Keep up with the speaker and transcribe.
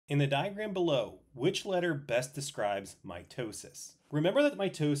In the diagram below, which letter best describes mitosis? Remember that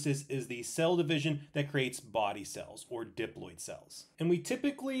mitosis is the cell division that creates body cells or diploid cells. And we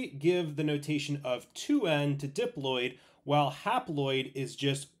typically give the notation of 2N to diploid, while haploid is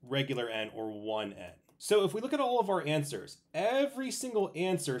just regular N or 1N. So if we look at all of our answers, every single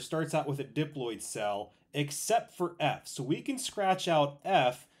answer starts out with a diploid cell except for F. So we can scratch out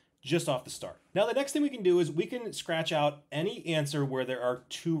F just off the start. Now the next thing we can do is we can scratch out any answer where there are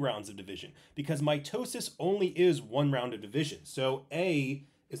 2 rounds of division, because mitosis only is 1 round of division. So A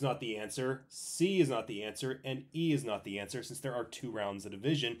is not the answer, C is not the answer, and E is not the answer, since there are 2 rounds of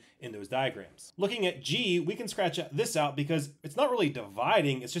division in those diagrams. Looking at G, we can scratch this out because it's not really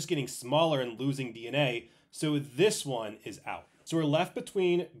dividing, it's just getting smaller and losing DNA. So this one is out. So we're left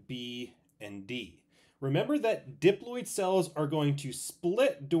between B and D. Remember that diploid cells are going to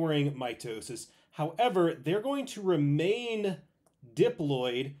split during mitosis. However, they're going to remain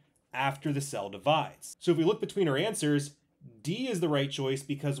diploid after the cell divides. So if we look between our answers, D is the right choice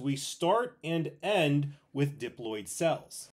because we start and end with diploid cells.